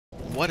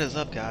What is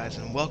up, guys,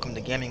 and welcome to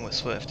Gaming with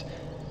Swift.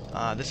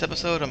 This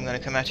episode I'm going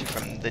to come at you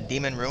from the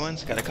Demon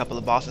Ruins. Got a couple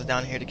of bosses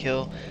down here to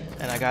kill,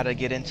 and I got to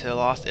get into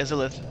Lost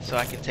Izalith so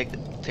I can take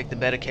the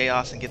Bed of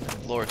Chaos and get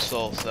the Lord's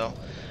Soul. So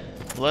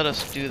let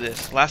us do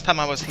this. Last time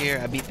I was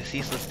here, I beat the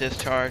Ceaseless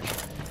Discharge.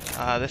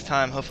 This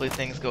time, hopefully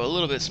things go a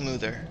little bit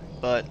smoother,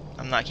 but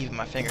I'm not keeping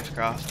my fingers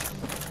crossed.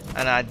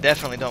 And I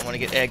definitely don't want to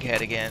get Egghead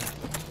again,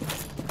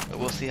 but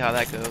we'll see how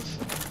that goes.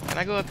 Can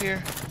I go up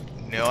here?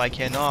 No, I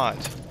cannot.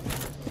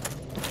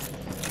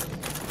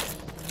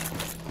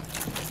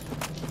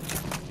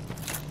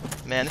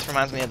 Man, this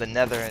reminds me of the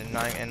Nether in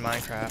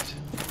Minecraft.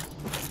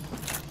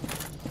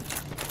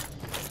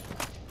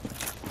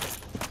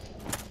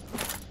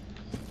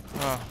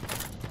 Oh.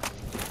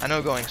 I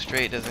know going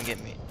straight doesn't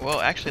get me. Well,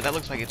 actually, that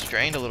looks like it's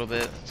drained a little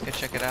bit. Let's go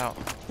check it out.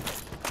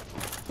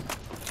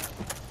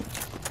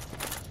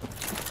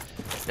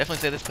 Definitely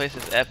say this place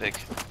is epic.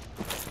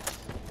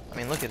 I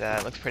mean, look at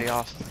that. It looks pretty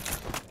awesome.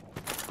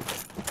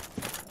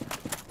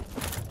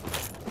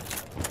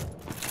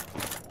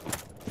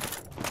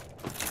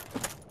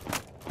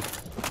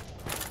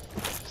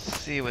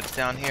 See what's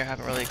down here.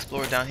 Haven't really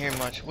explored down here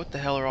much. What the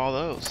hell are all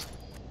those?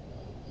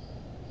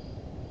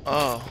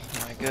 Oh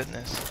my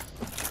goodness.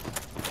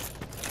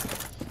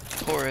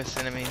 Taurus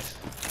enemies.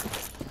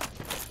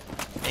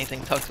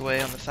 Anything tucked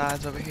away on the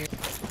sides over here?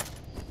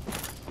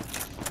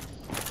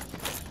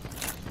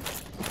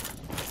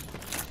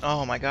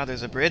 Oh my god,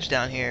 there's a bridge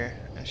down here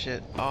and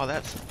shit. Oh,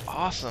 that's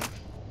awesome.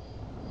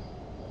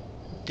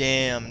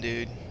 Damn,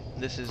 dude.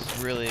 This is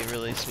really,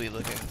 really sweet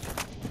looking.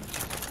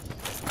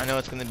 I know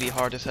it's gonna be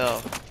hard as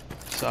hell,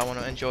 so I want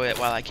to enjoy it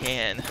while I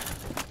can.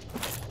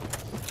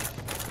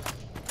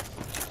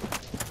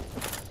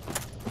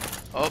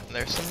 Oh,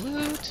 there's some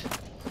loot.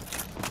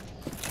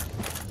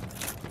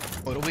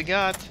 What do we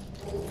got?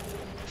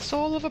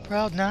 Soul of a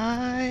Proud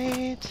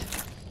Knight.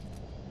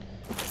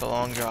 The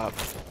long drop.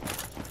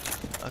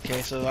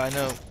 Okay, so I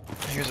know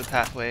here's a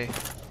pathway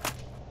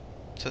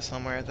to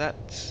somewhere. That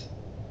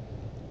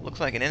looks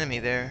like an enemy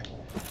there.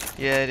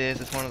 Yeah, it is.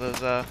 It's one of those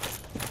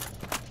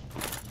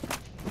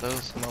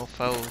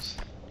mofos.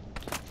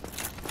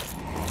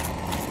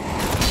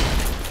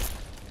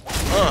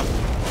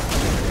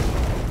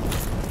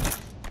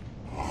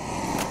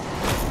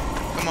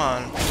 Come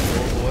on, old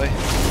boy.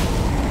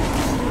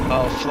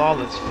 Oh,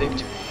 flawless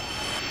victory.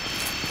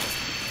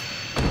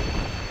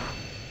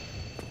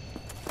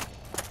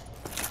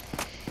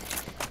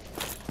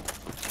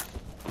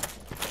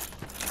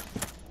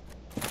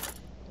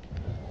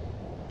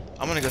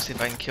 I'm gonna go see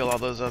if I can kill all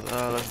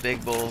those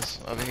big bulls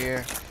over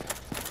here.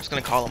 I'm just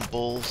gonna call them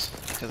bulls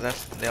because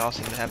they all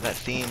seem to have that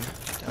theme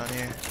down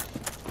here.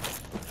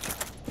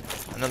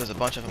 I know there's a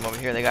bunch of them over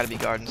here. They gotta be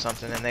guarding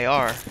something, and they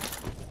are.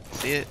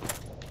 See it?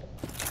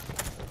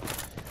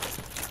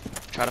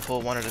 Try to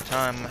pull one at a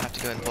time. I'm gonna have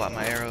to go ahead and pull out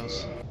my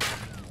arrows.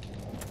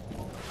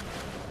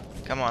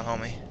 Come on,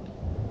 homie.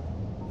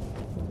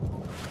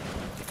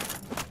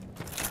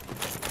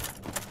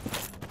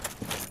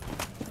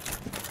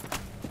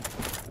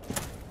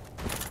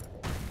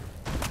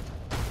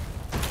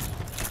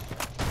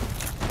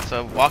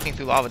 So walking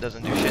through lava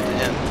doesn't do shit to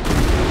him.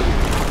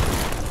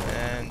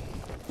 And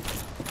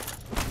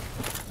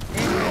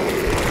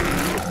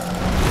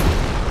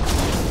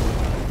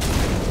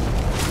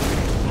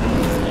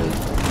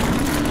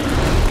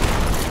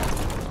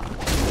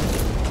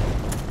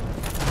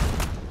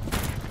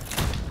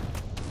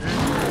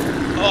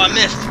oh, I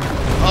missed.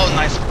 Oh,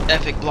 nice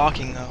epic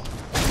blocking though.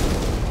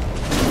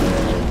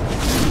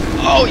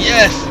 Oh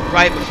yes,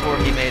 right before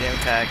he made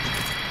impact.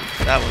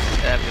 That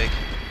was epic.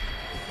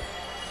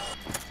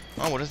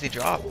 Oh, what does he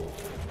drop?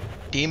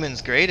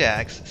 Demon's Great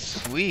Axe.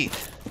 Sweet.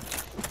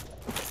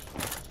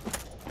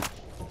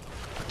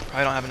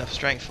 Probably don't have enough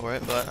strength for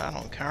it, but I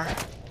don't care.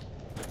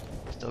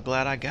 Still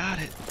glad I got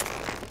it.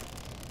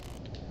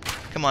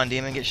 Come on,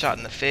 demon, get shot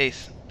in the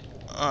face.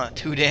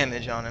 2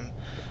 damage on him.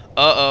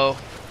 Uh-oh.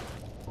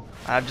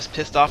 I've just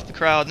pissed off the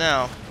crowd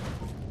now.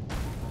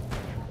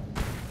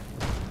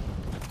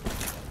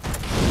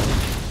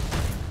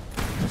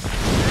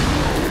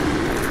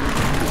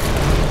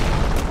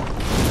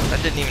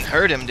 Didn't even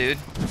hurt him, dude.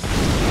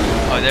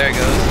 Oh, there it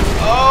goes.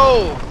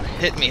 Oh!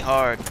 Hit me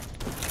hard.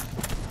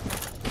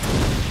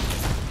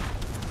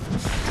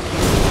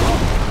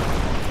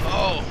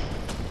 Oh!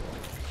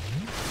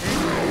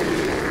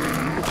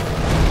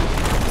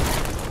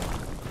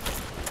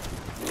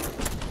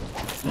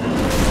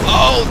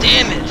 Oh,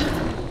 damn it!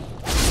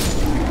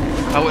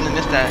 If I wouldn't have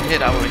missed that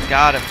hit, I would have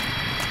got him.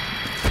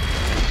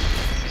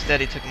 Instead,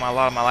 he took a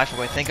lot of my life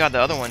away. Thank God the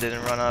other one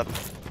didn't run up.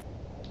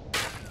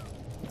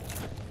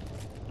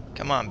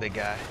 Come on, big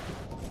guy.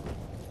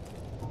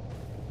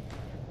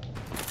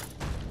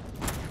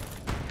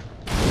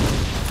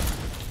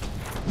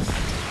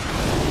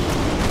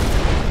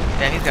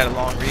 Man, he's got a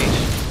long reach.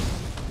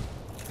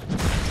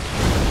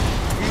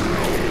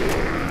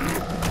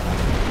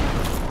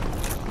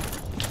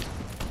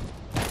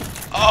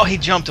 Oh, he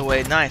jumped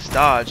away. Nice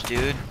dodge,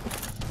 dude.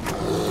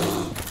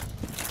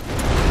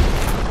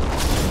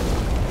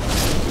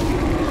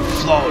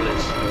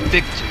 Flawless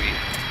victory.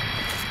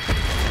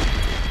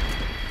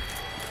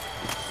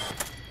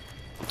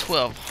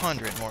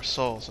 1,200 more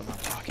souls in my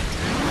pocket.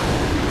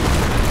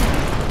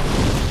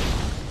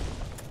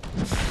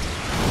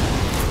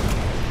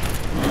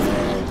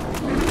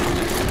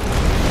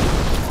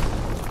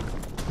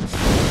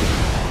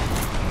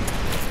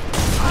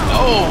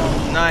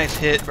 Oh, nice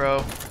hit,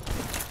 bro.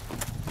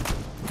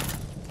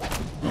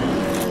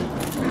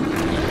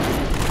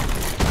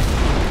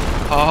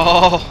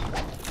 Oh.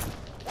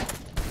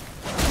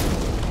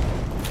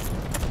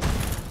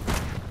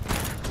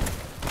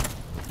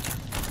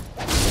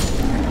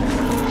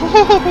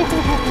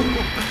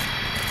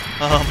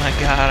 Oh my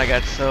god, I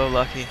got so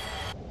lucky.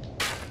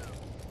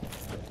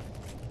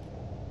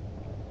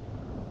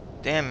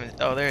 Damn it.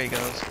 Oh, there he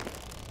goes.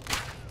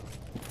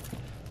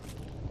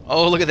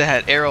 Oh, look at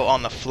that arrow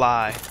on the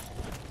fly.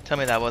 Tell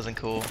me that wasn't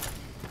cool.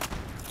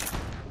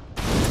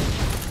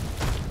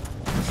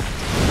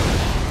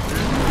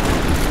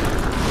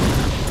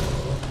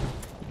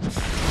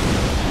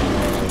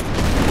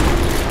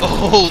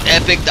 Oh,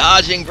 epic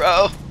dodging,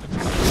 bro.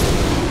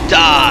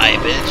 Die,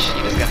 bitch.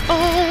 You just got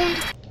owned.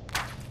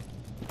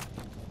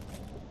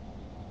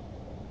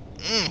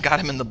 Got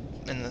him in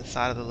the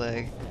side of the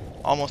leg.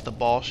 Almost a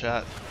ball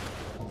shot.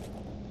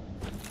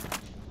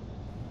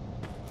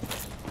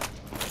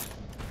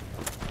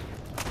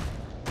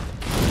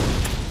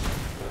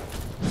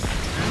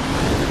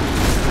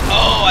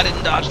 Oh, I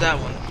didn't dodge that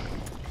one.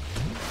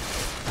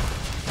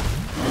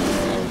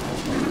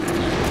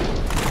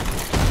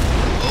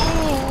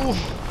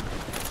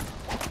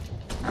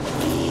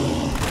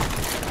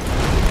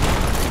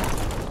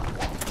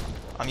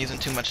 I'm using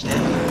too much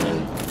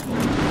damage.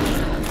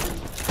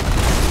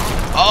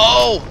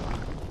 Oh!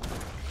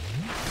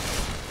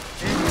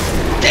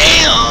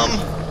 Damn!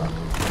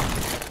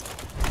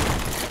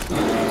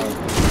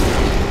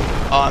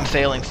 Oh, I'm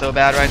failing so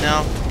bad right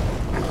now.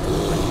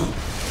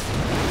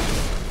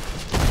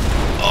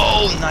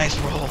 Oh, nice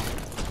roll.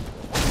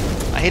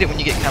 I hate it when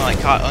you get kind of like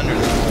caught under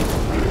them.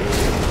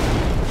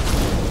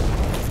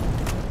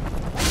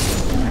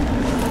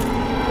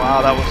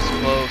 Wow, that was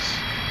close.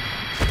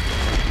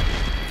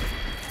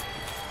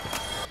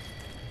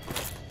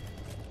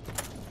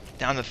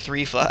 Down to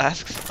 3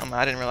 flasks.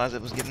 I didn't realize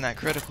it was getting that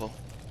critical.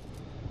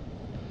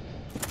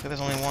 So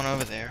there's only one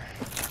over there.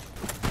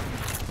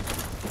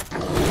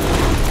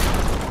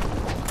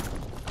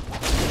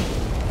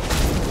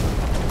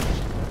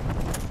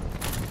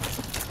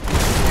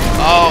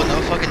 Oh,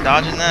 no fucking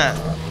dodging that.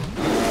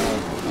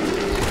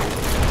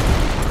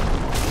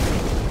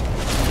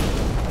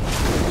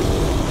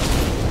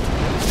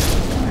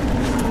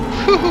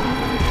 Whew.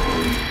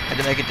 Had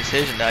to make a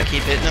decision. Do I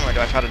keep hitting them or do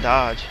I try to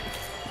dodge?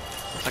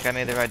 Looks like I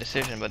made the right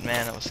decision, but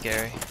man, that was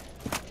scary.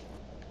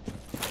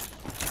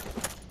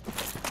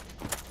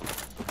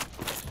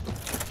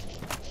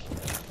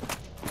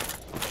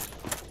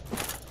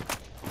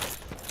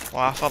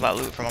 Wow, I saw that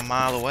loot from a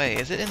mile away.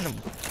 Is it in the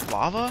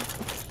lava?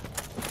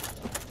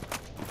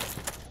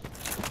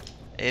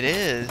 It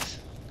is.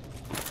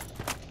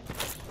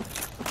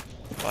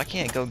 Well, I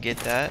can't go get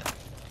that.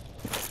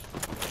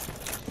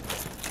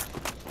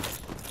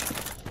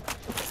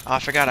 Oh, I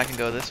forgot I can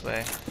go this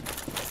way.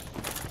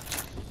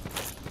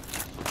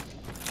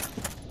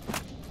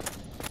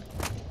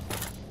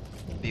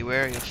 Be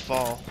wary of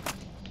fall.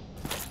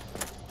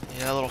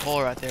 Yeah, that little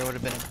hole right there would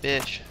have been a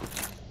bitch.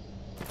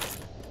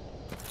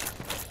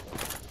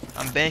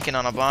 I'm banking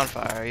on a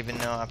bonfire, even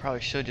though I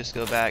probably should just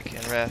go back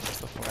and rest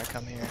before I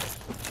come here.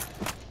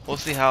 We'll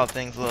see how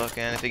things look,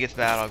 and if it gets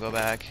bad, I'll go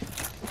back.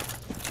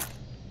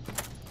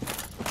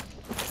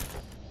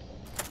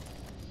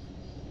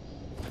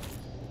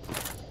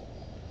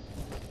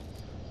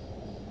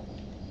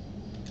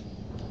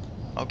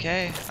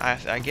 Okay,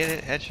 I get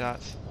it.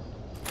 Headshots.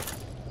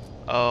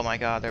 Oh my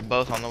god, they're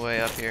both on the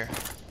way up here.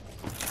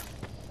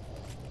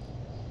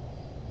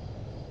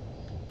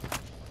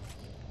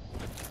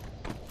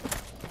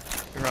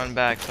 Run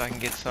back so I can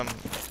get some.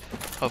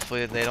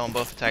 Hopefully they don't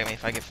both attack me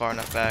if I get far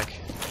enough back.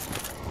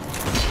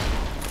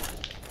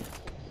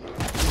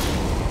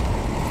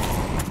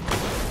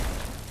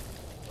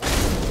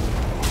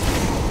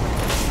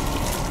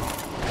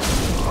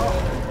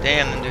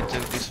 Damn, them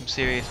dudes do some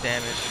serious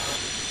damage.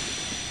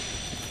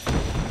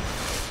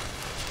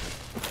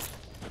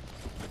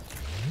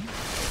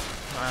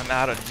 I'm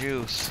out of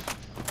juice.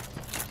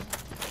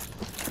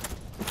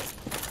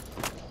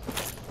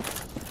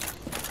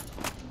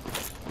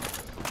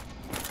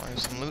 Oh,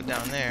 there's some loot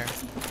down there.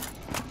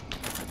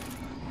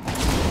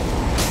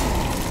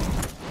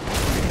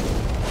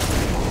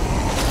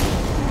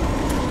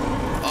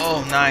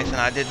 Oh, nice, and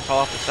I didn't fall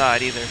off the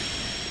side either.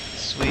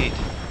 Sweet.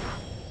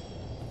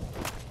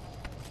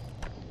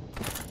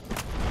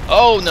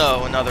 Oh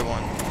no, another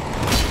one.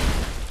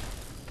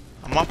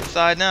 I'm off the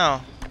side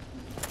now.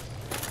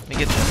 Let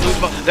me get this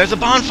loot. There's a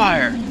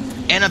bonfire!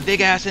 And a big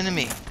ass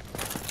enemy.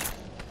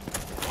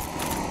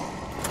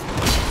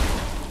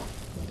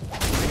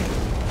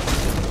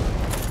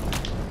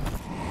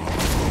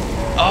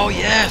 Oh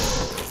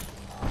yes!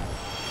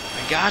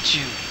 I got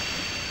you.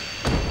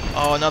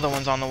 Oh, another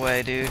one's on the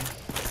way, dude.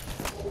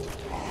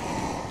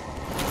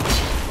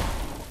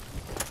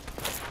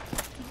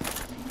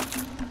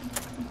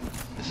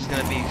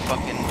 gonna be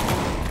fucking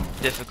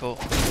difficult.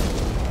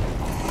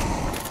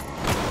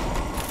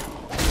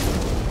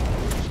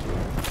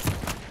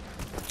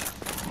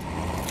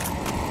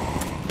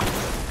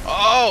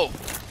 Oh!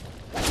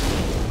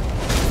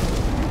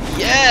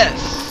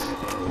 Yes!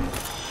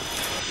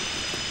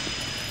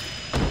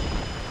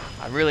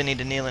 I really need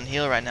to kneel and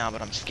heal right now,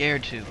 but I'm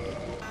scared to.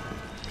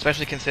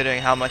 Especially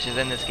considering how much is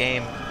in this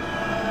game.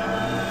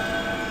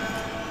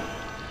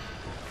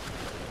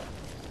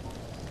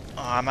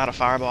 Oh, I'm out of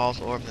fireballs,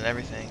 orbs, and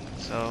everything,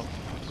 so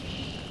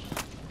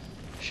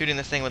shooting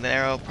this thing with an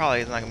arrow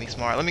probably is not going to be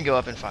smart. Let me go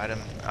up and fight him.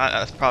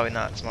 That's probably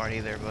not smart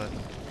either, but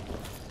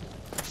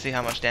let's see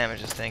how much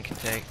damage this thing can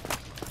take.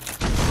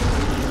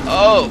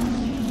 Oh!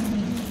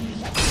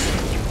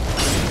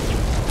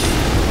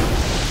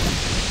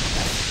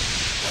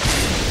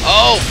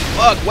 Oh,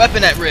 fuck!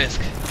 Weapon at risk!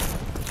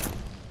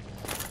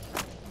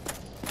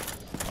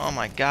 Oh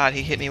my god,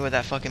 he hit me with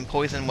that fucking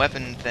poison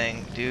weapon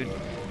thing, dude.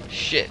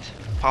 Shit.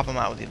 Pop him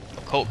out with the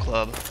occult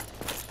club.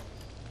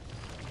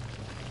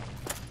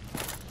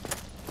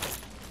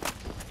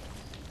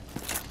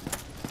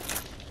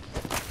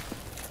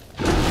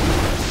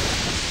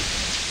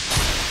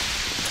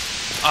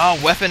 Oh,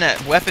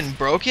 weapon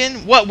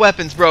broken? What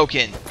weapon's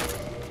broken?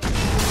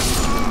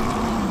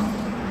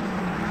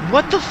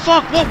 What the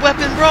fuck? What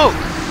weapon broke?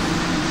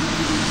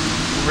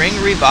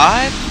 Ring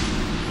revive?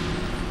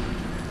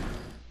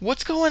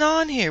 What's going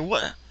on here?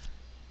 What?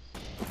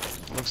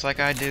 Looks like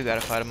I do gotta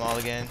fight them all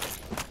again.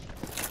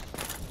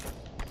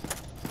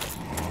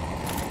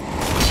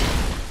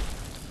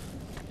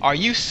 Are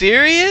you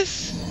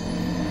serious?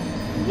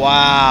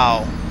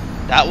 Wow.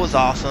 That was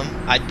awesome.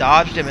 I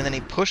dodged him and then he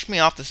pushed me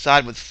off the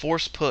side with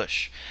force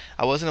push.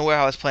 I wasn't aware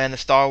I was playing the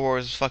Star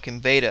Wars fucking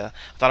beta.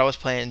 I thought I was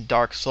playing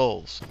Dark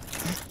Souls.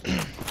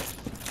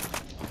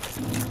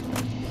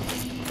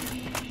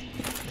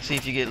 Let's see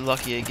if you get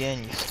lucky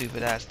again, you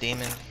stupid ass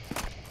demon.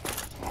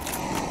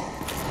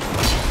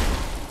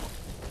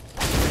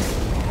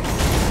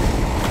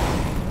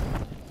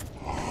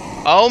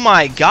 Oh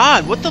my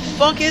god, what the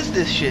fuck is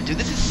this shit, dude?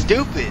 This is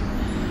stupid.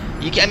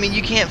 I mean,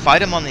 you can't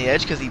fight him on the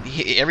edge because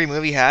every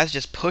move he has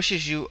just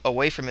pushes you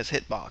away from his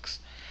hitbox.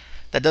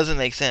 That doesn't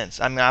make sense.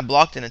 I mean, I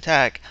blocked an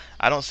attack.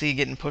 I don't see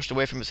getting pushed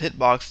away from his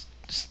hitbox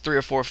just 3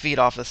 or 4 feet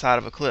off the side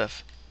of a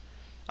cliff.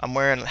 I'm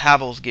wearing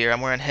Havel's gear.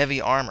 I'm wearing heavy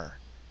armor.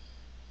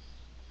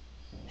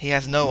 He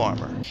has no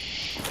armor.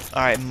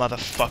 Alright,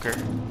 motherfucker.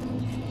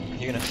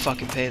 You're gonna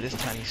fucking pay this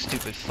time, you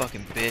stupid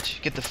fucking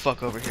bitch. Get the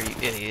fuck over here, you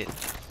idiot.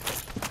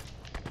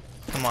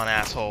 Come on,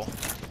 asshole.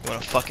 You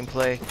wanna fucking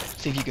play?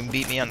 See if you can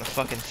beat me on the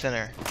fucking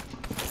center.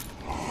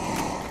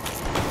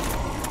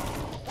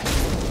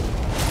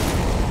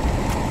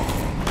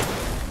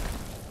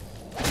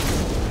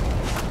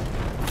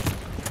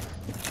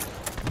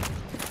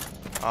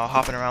 Oh,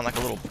 hopping around like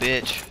a little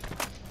bitch.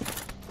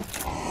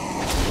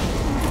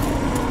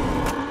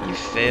 You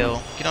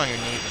fail. Get on your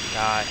knees and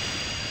die.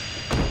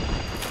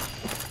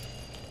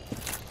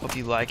 Hope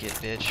you like it,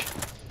 bitch.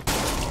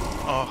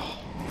 Oh.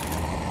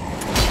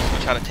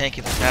 I'm try to tank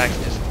his attacks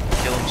and just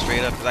kill him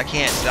straight up because I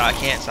can't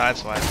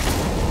sideswipe.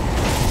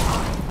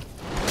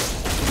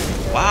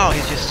 Wow,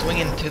 he's just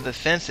swinging to the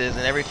fences,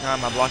 and every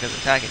time I block his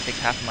attack, it takes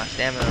half of my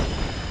stamina.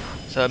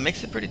 So it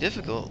makes it pretty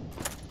difficult,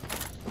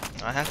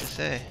 I have to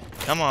say.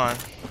 Come on.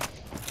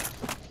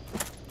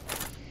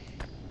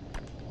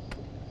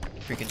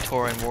 Freaking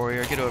Tauren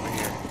warrior, get over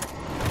here.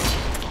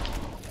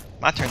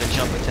 My turn to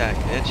jump attack,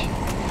 bitch.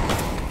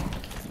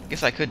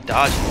 Guess I could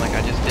dodge him like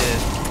I just did.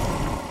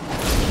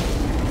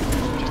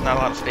 Just not a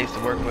lot of space to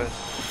work with.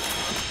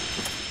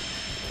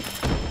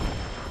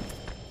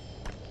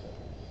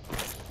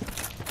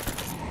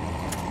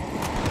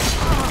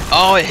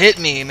 Oh, it hit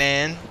me,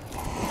 man.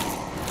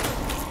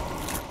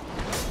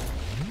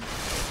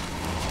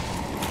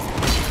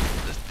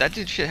 That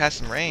dude shit has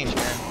some range,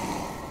 man.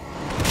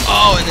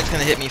 Oh, and it's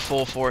gonna hit me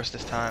full force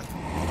this time.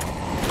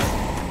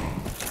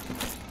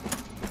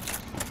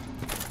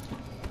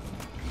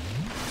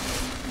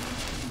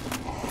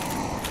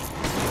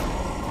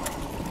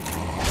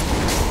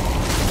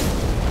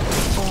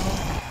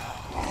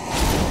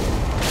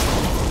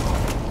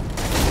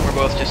 We're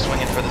both just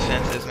swinging for the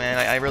fences, man.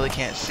 I really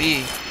can't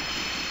see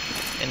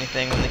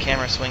anything when the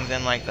camera swings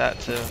in like that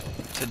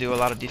to do a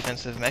lot of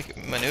defensive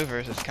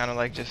maneuvers. It's kind of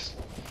like just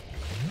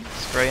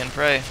spray and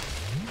pray.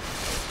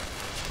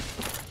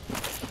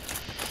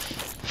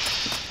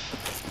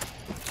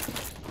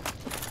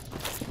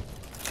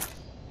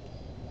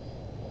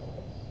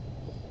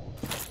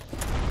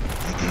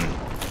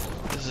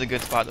 This is a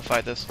good spot to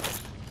fight this.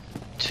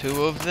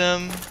 2 of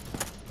them.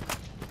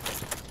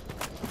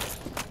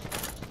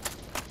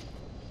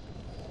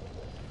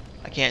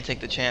 I can't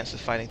take the chance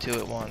of fighting 2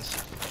 at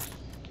once.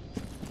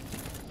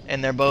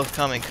 And they're both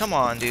coming. Come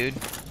on, dude.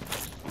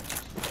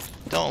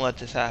 Don't let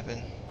this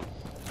happen.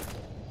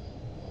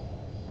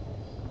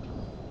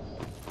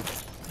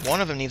 One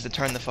of them needs to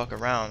turn the fuck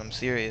around. I'm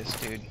serious,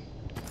 dude.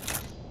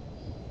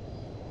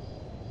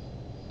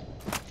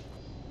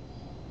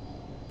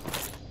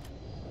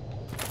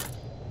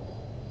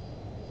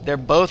 They're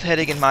both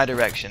heading in my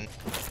direction.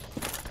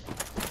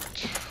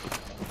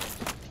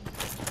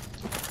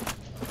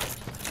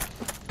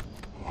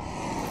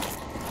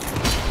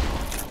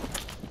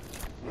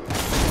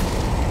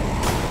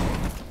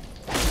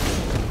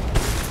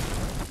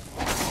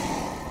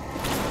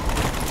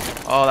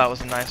 Oh, that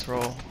was a nice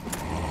roll.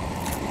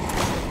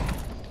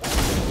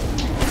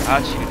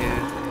 Got you,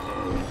 dude.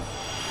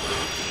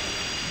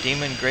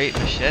 Demon Great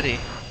Machete.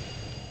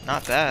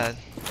 Not bad.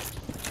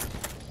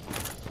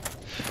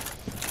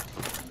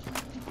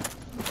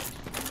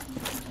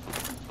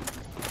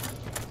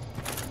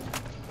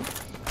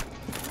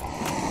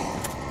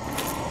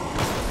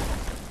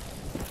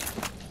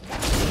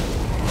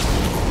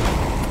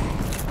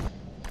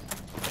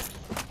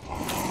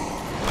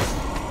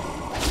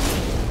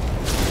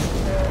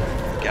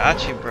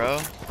 Got you, bro.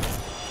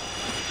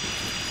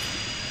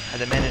 Had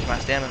to manage my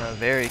stamina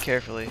very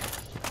carefully.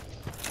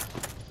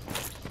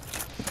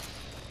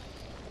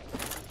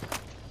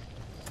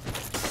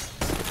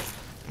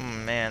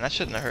 Man, that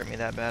shouldn't have hurt me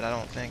that bad, I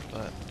don't think,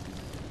 but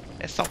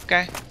it's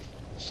okay.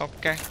 It's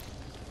okay.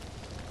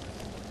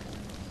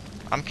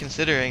 I'm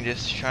considering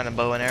just trying to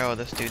bow and arrow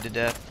this dude to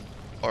death.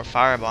 Or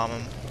firebomb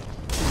him.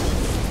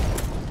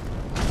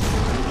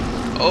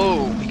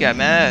 Oh, he got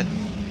mad.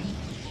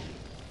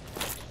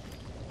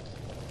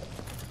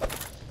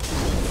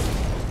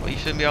 Well, you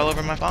shouldn't be all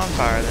over my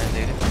bonfire then,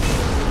 dude.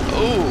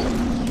 Oh!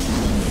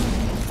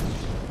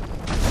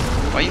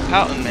 Why you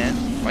pouting, man?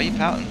 Why you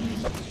pouting?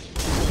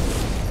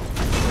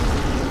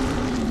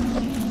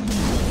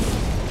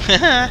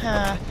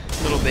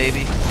 Little baby.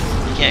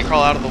 You can't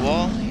crawl out of the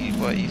wall?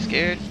 What, you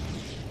scared?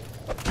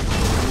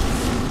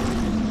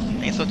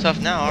 Ain't so tough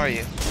now, are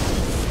you?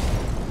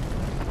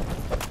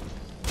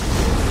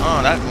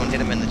 Oh, that one hit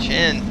him in the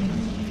chin.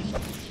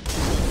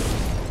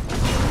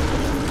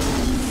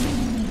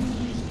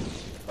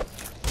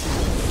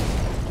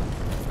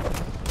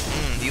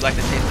 Do you like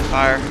to taste the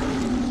fire?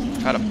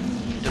 Try to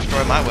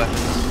destroy my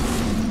weapons.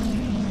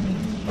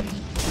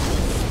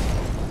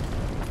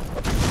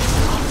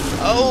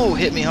 Oh,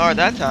 hit me hard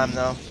that time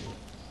though.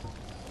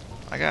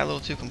 I got a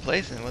little too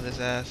complacent with his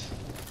ass.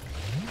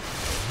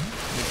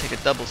 Let me take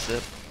a double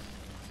sip.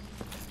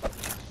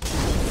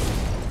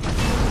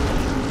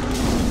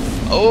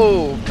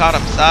 Oh, caught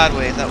him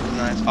sideways. That was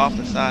nice. Off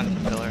the side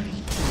of the pillar.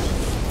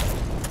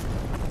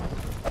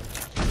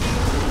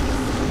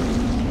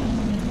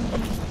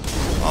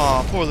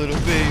 Aw, poor little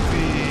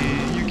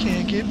baby. You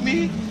can't get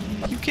me?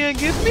 You can't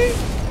get me?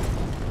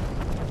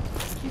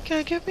 You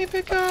can't get me,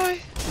 big guy?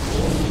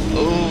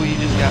 Oh, you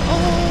just got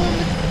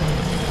owned.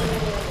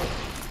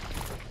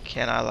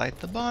 Can I light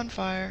the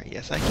bonfire?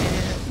 Yes, I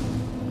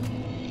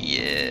can.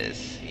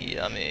 Yes,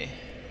 yummy.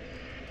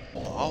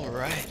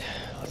 Alright,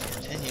 let's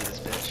continue this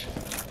bitch.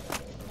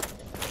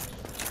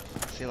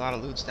 See a lot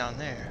of loots down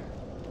there.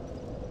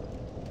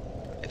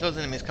 If those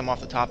enemies come off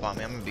the top on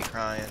me, I'm gonna be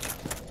crying.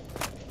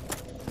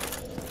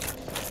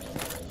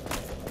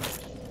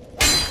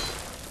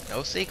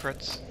 No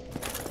secrets.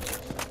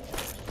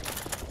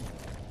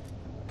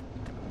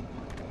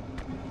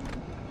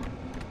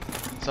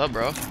 What's up,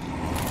 bro?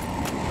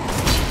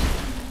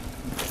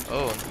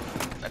 Oh,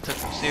 that took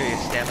some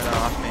serious stamina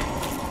off me.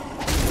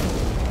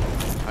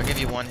 I'll give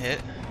you one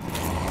hit. 2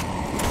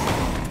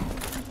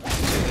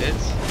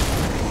 hits.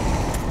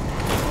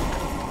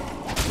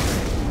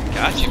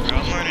 Got you, bro.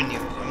 I'm learning you.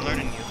 I'm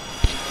learning you.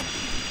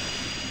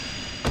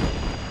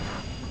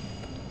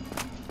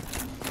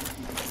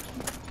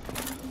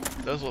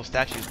 Those little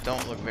statues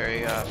don't look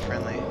very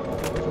friendly.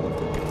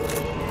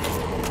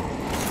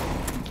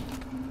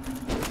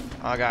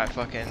 Oh, I got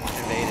fucking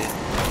invaded.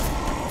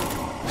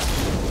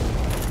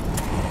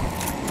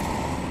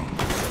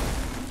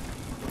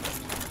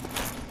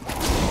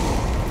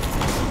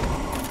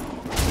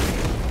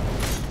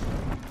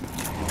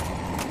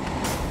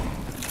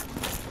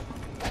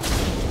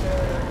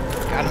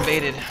 Got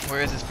invaded.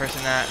 Where is this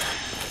person at?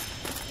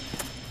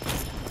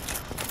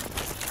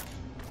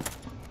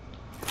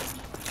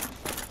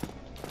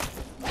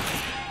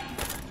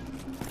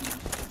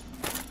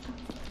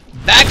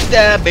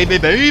 Backstab, baby,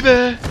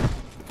 baby!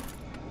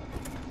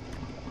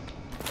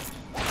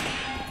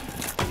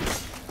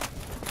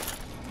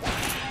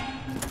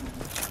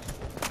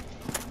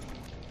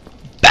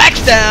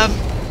 Backstab!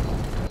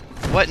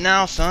 What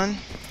now, son?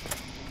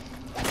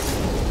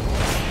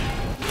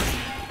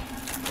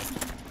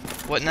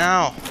 What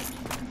now?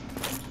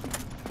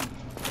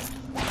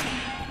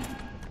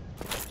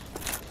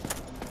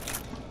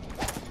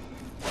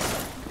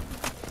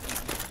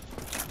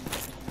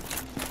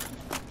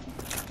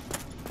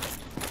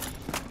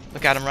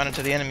 Look at him running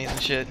to the enemies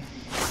and shit.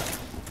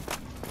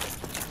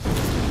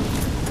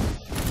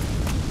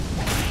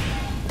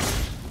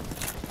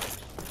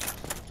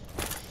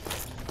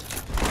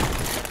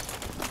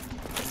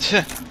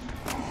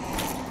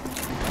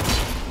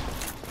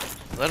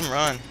 Let him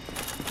run.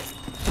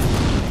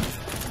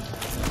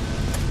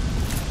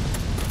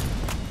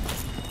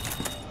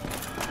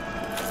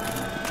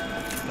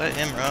 Let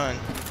him run.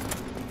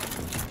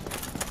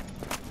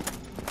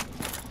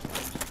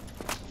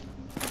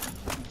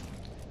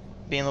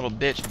 Being a little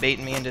bitch,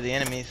 baiting me into the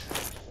enemies.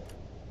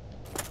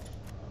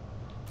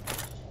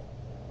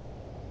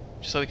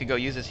 Just so we could go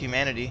use his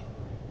humanity.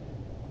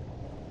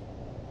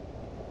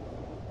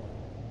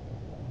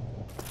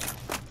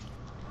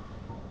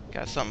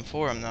 Got something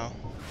for him though.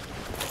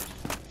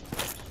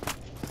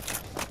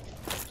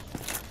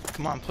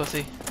 Come on,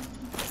 pussy.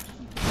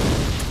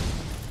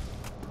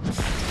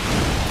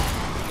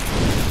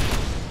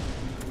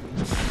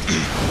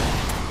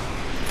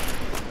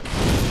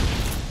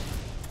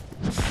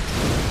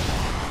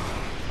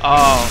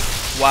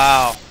 Oh,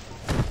 wow.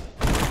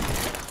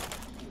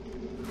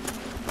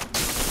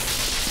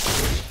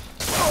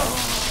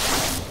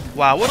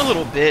 Wow, what a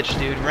little bitch,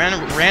 dude.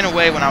 Ran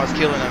away when I was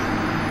killing him.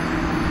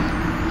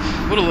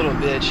 What a little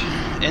bitch.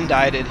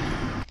 Indicted.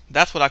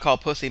 That's what I call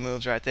pussy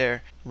moves right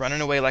there. Running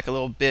away like a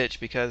little bitch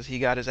because he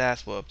got his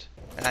ass whooped.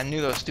 And I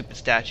knew those stupid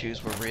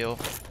statues were real.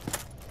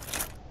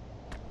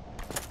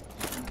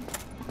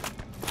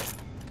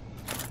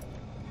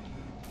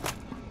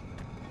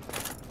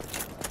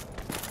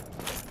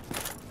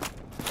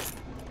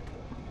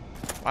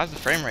 Why is the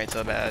frame rate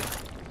so bad?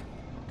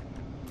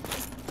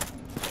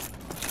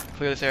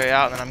 Clear this area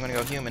out and then I'm gonna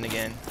go human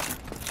again.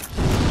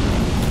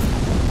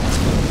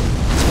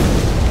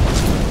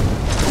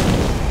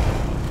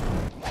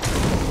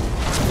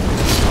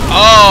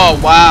 Oh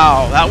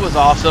wow, that was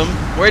awesome.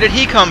 Where did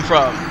he come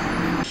from?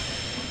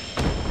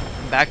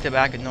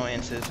 Back-to-back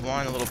annoyances.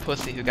 One, a little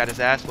pussy who got his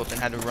ass whooped and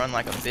had to run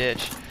like a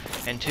bitch.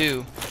 And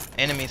two,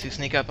 enemies who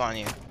sneak up on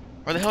you.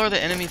 Where the hell are the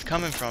enemies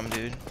coming from,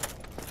 dude?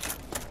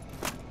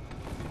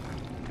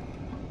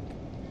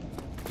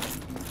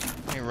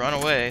 Let me run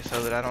away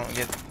so that I don't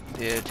get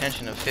the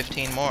attention of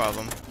 15 more of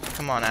them.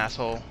 Come on,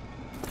 asshole.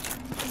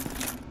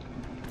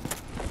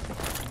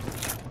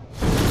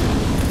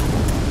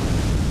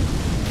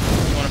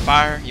 You want a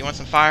fire? You want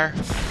some fire?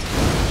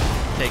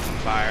 Take some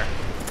fire.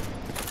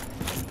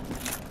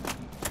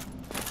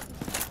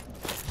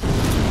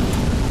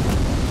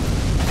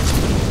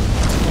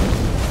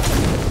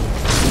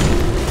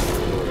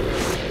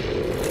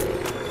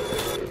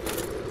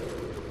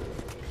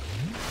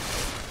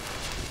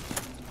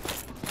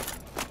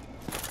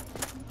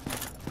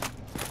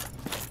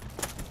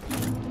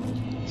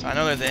 So I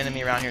know there's an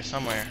enemy around here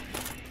somewhere.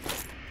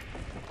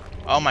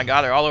 Oh my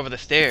god, they're all over the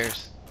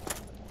stairs.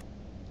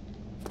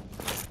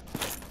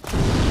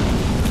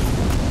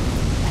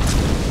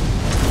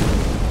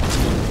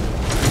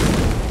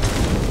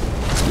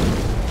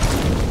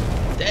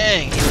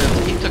 Dang,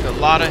 he took a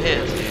lot of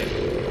hits, dude.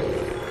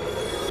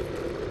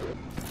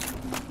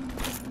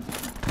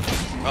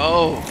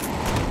 Oh.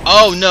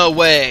 Oh, no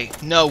way.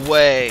 No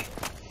way.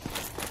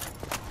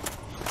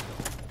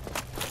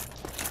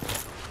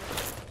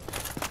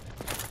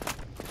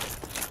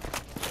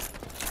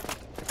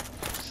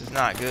 This is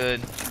not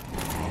good.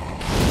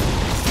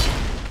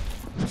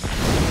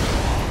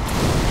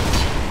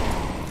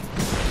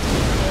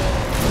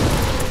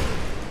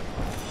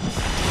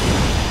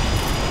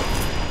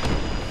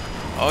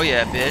 Oh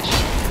yeah, bitch.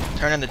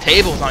 Turning the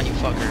tables on you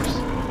fuckers.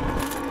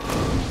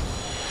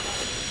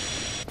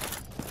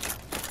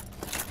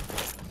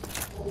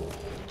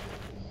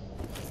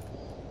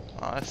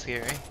 Oh, that's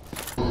scary.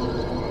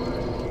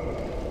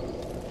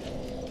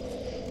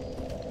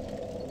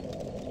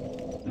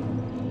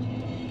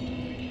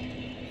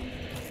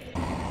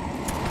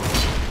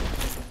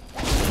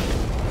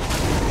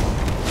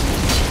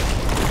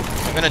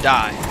 I'm gonna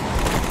die.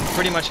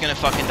 Pretty much gonna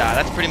fucking die.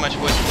 That's pretty much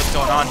what's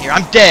going on here.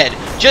 I'm dead.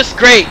 Just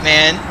great,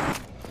 man.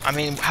 I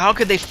mean, how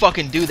could they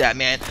fucking do that,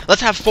 man?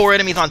 Let's have 4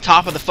 enemies on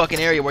top of the fucking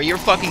area where you're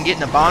fucking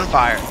getting a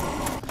bonfire.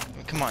 I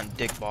mean, come on,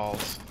 dick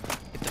balls.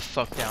 Get the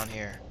fuck down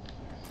here.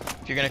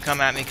 If you're gonna come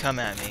at me, come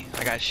at me.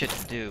 I got shit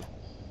to do.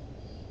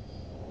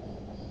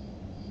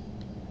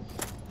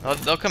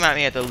 They'll come at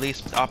me at the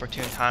least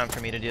opportune time for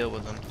me to deal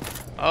with them.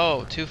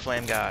 Oh, 2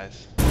 flame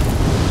guys.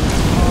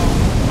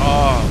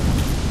 Oh.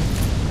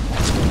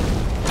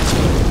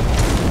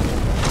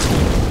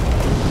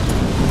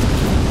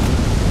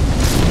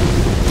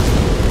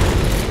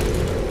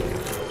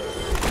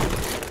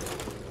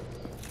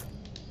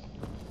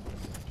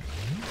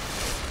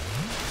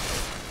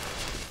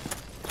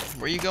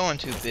 Where you going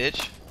to,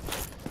 bitch?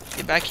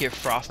 Get back here,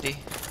 Frosty.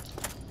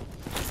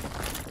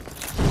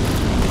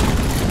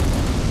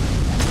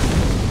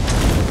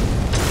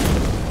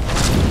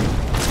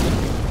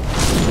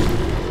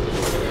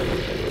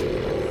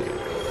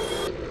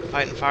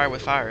 Fighting fire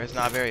with fire is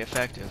not very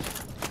effective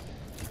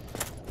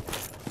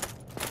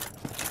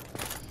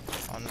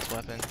on this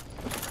weapon.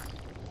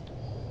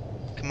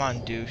 Come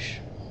on, douche.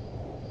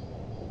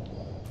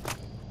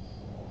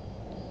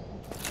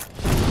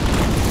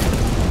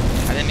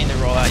 I didn't mean to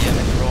roll out you, I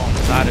meant to roll on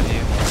the side of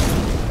you.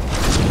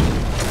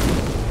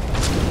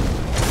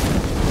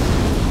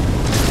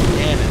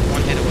 Damn it,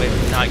 1 hit away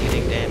from not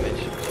getting damage.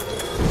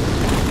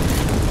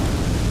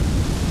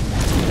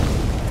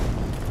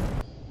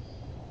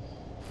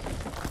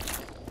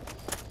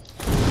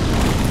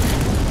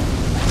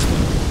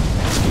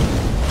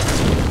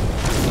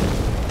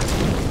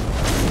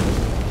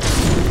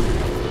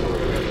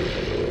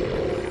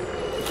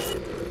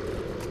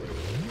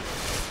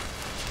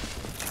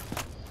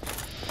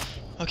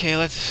 Okay,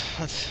 let's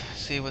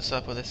see what's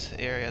up with this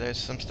area. There's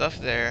some stuff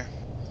there.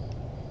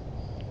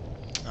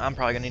 I'm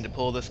probably gonna need to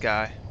pull this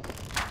guy.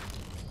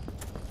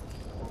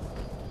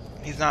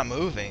 He's not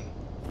moving.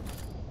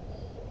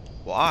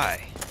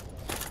 Why?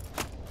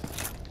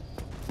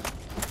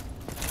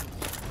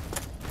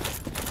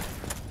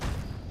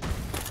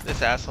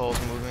 This asshole's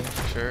moving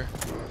for sure.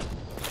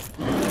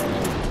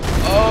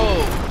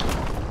 Oh!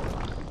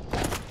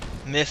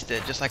 Missed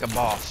it, just like a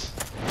boss.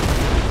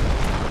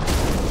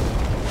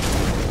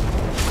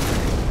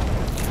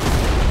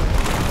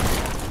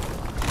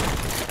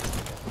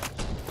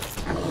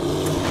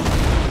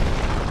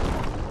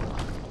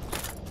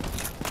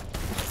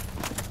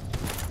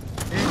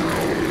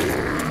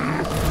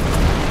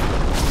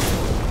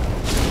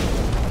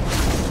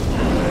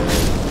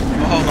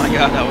 Oh my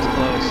god, that was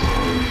close.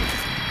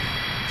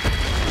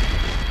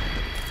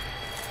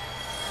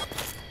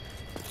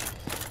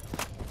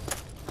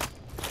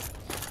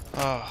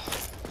 Oh.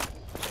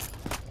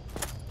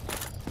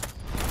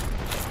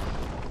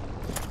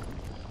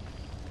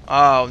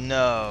 Oh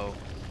no.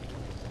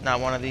 Not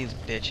one of these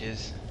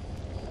bitches.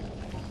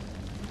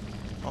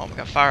 Oh, we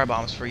got fire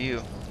bombs for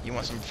you. You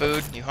want some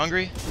food? You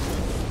hungry?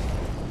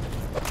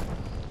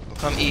 Well,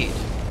 come eat.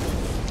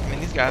 I mean,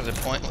 these guys are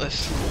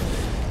pointless.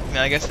 I mean,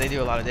 I guess they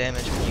do a lot of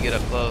damage when you get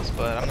up close,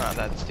 but I'm not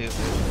that stupid.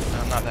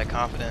 I'm not that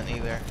confident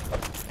either.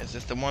 Is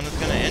this the one that's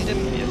gonna end him?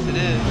 Yes, it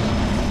is.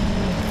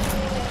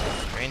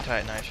 Green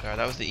Titanite shard.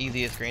 That was the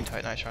easiest Green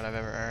Titanite shard I've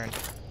ever earned.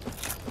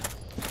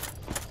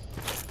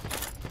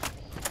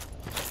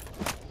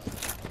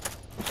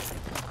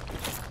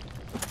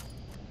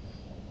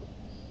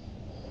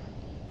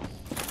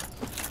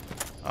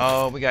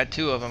 Oh, we got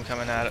two of them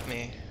coming at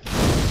me.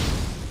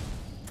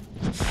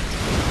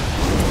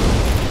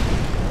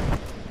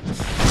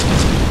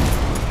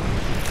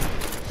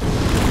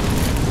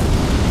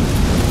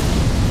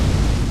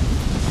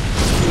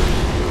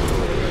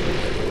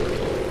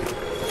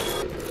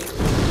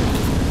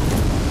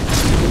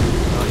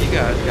 Oh, you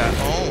guys got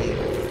owned.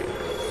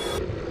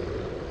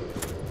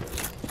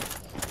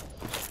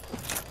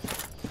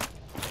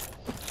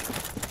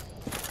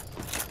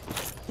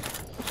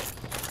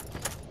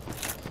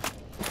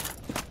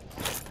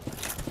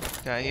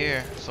 Guy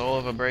here, soul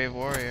of a brave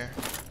warrior.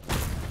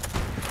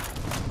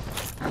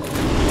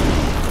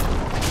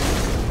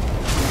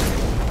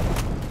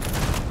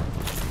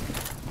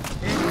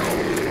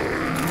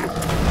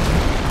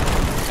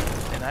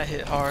 And I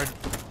hit hard.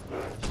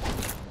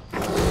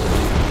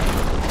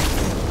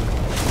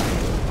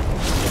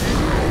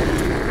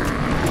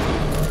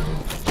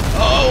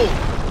 Oh!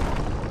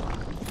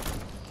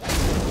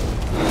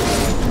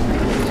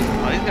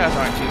 Oh, these guys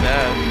aren't too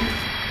bad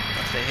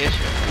once they hit you.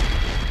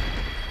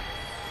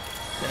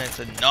 Then it's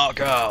a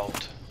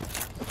knockout.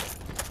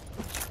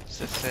 What's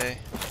this say?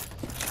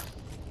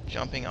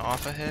 Jumping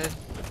off ahead?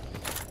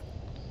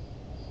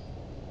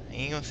 You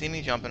ain't gonna see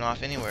me jumping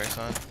off anywhere,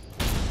 son.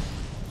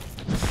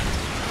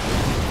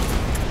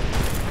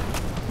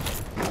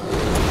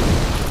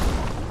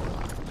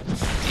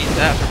 Eat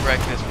that for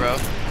breakfast, bro.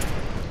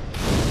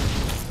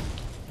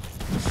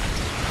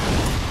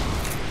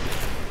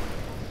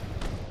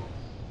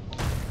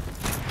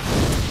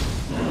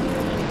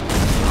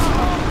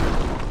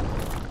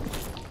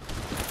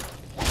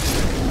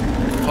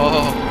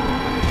 Oh,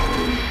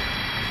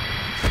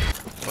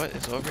 what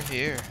is over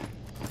here?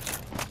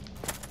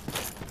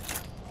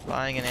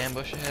 Lying in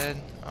ambush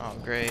ahead? Oh,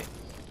 great.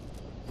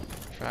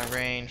 Try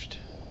ranged.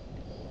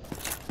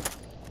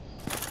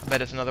 I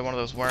bet it's another one of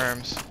those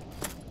worms.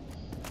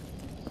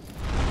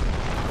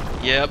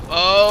 Yep.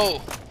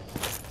 Oh!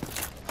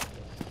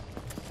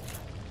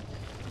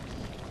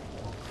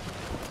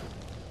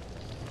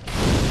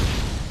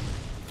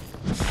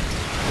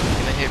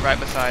 Gonna hit right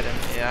beside him.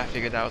 Yeah, I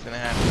figured that was gonna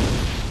happen.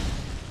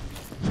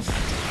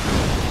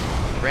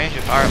 The range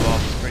of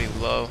fireballs is pretty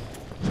low.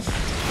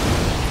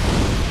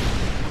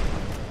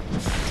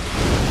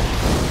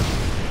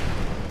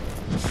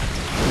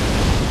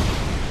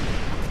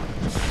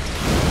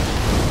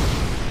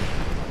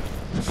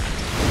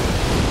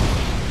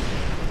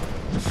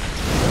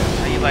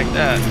 How you like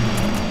that?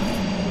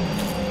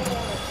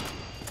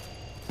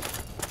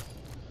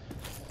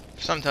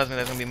 Something tells me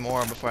there's gonna be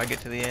more before I get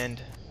to the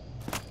end.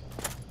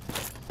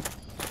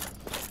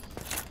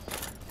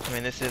 I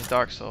mean, this is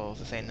Dark Souls.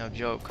 This ain't no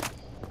joke.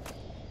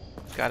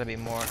 It's gotta be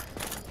more.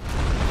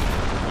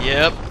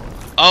 Yep.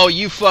 Oh,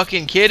 you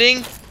fucking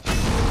kidding?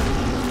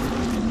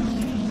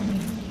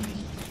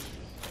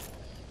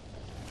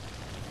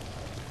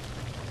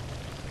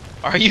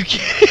 Are you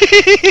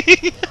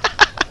kidding?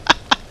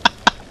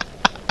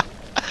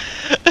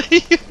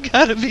 You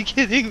gotta be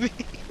kidding me.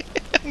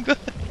 I'm gonna...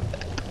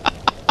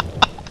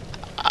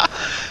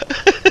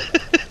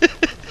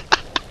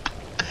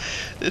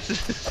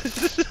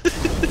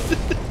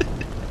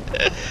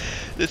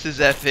 This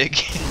is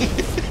epic.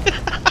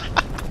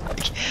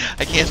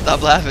 I can't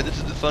stop laughing. This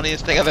is the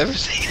funniest thing I've ever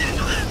seen.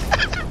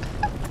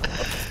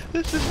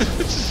 This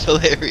is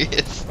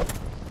hilarious.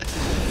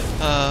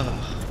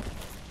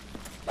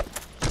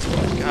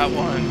 Got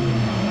one.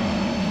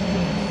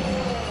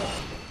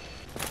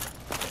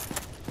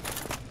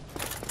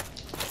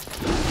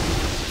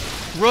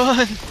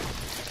 Run!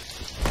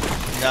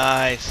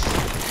 Nice.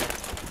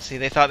 See,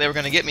 they thought they were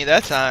gonna get me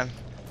that time,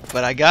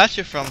 but I got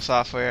you, From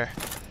Software.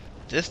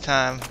 This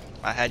time,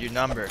 I had your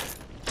number.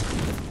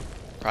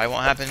 Probably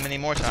won't happen many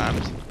more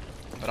times,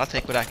 but I'll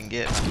take what I can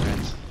get, my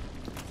friends.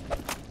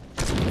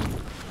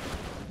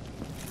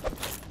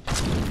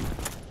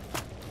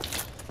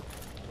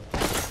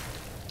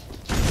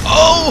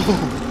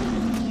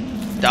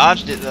 Oh!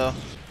 Dodged it though.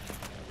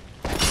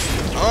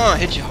 Oh,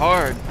 hit you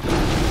hard.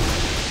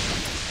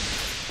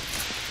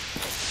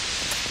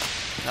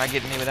 Not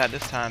getting me with that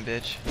this time,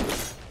 bitch.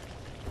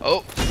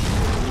 Oh!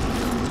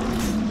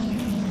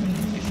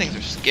 These things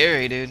are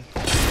scary, dude.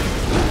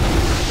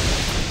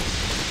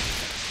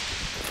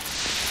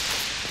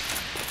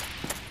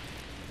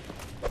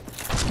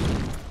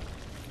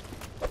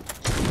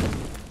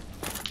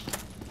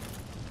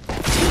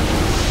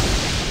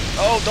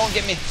 Oh, don't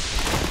get me.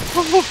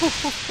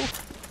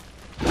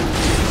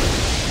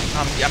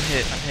 I'm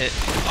hit.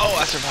 Oh,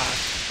 I survived.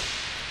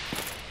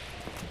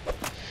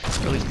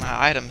 Or at least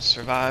my items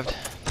survived.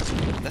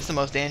 That's the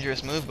most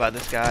dangerous move by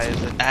this guy,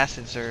 is an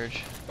acid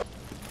surge.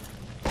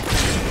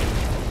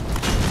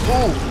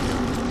 Ooh!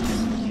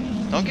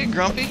 Don't get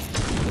grumpy.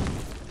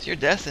 It's your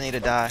destiny to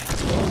die.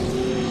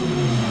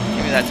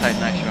 Give me that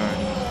Titanite shard.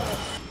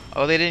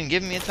 Oh, they didn't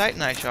give me a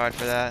Titanite shard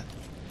for that.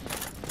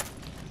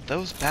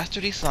 Those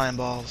bastardy slime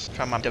balls.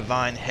 Try my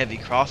divine heavy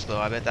crossbow.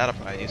 I bet that'll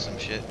probably do some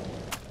shit.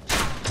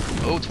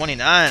 Oh,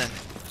 29.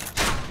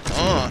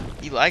 Oh,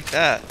 you like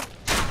that.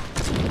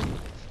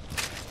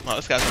 Well,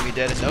 this guy's gonna be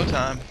dead in no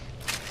time.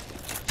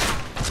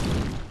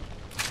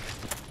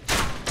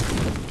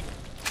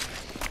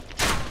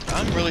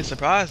 I'm really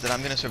surprised that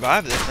I'm gonna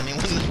survive this. I mean,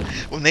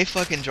 when they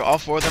fucking all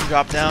four of them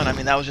dropped down, I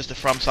mean, that was just a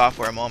From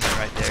Software moment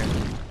right there.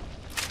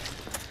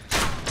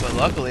 But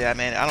luckily, I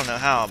mean, I don't know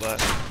how,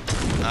 but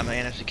I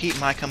managed to keep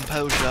my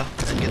composure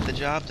and get the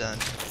job done.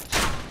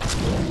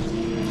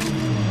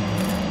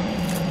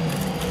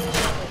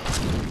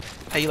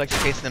 How you like to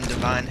taste them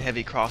divine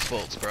heavy cross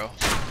bolts, bro?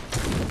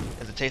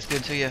 Does it taste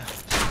good to you?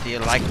 Do you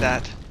like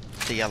that?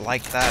 Do you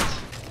like that?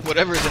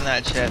 Whatever's in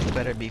that chest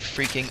better be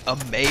freaking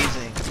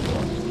amazing.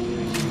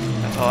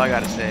 That's all I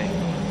gotta say.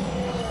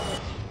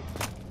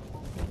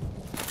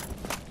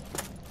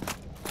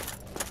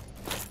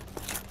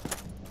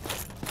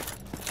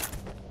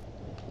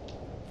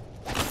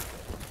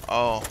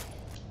 Oh.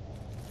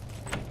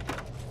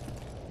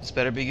 This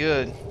better be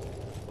good.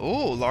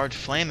 Ooh, large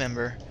flame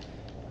ember.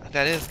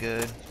 That is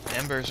good.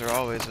 Embers are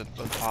always a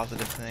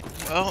positive thing.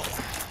 Well,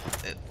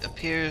 it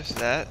appears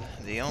that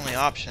the only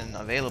option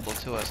available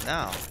to us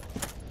now.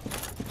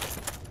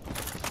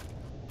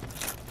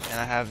 And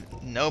I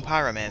have no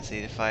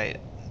pyromancy to fight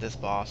this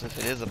boss, if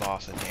it is a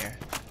boss in here.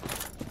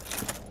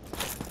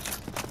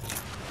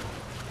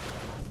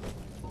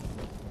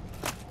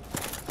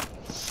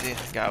 Let's see,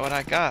 I got what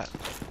I got.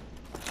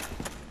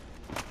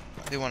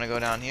 I do want to go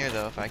down here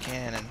though if I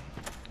can, and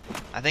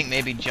I think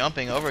maybe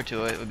jumping over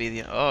to it would be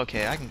the... Oh,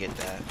 okay, I can get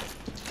that.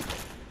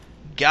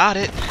 Got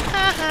it!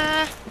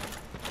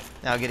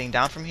 Now getting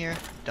down from here?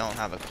 Don't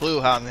have a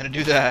clue how I'm gonna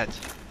do that.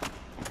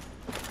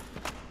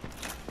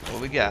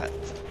 What we got?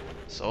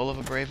 Soul of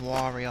a Brave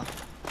Warrior.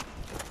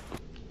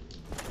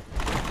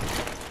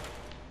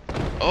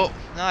 Oh,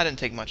 no, I didn't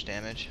take much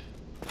damage.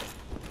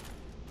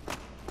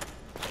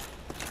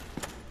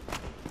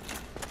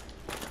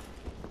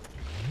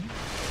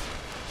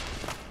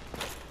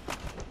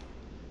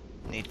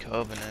 Need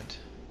Covenant.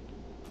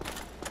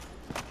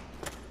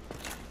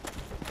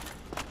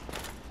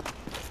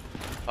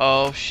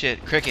 Oh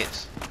shit,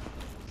 crickets.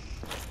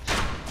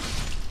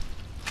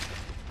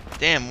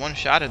 Damn,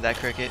 one-shotted that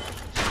cricket.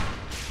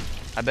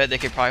 I bet they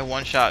could probably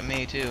one-shot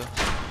me too.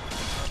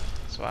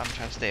 That's why I'm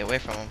trying to stay away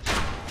from them.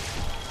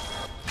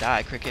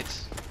 Die,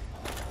 crickets.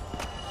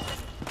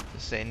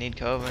 Just say need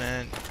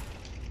Covenant.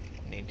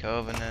 Need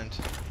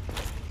Covenant.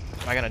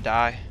 Am I gonna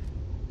die?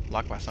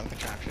 Locked by some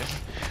contraption.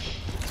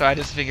 So I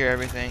just figure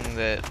everything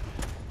that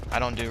I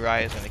don't do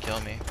right is gonna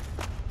kill me.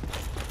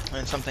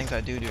 And some things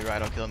I do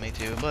right will kill me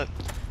too, but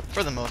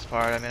for the most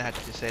part, I mean, I have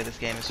to just say this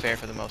game is fair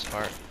for the most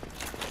part.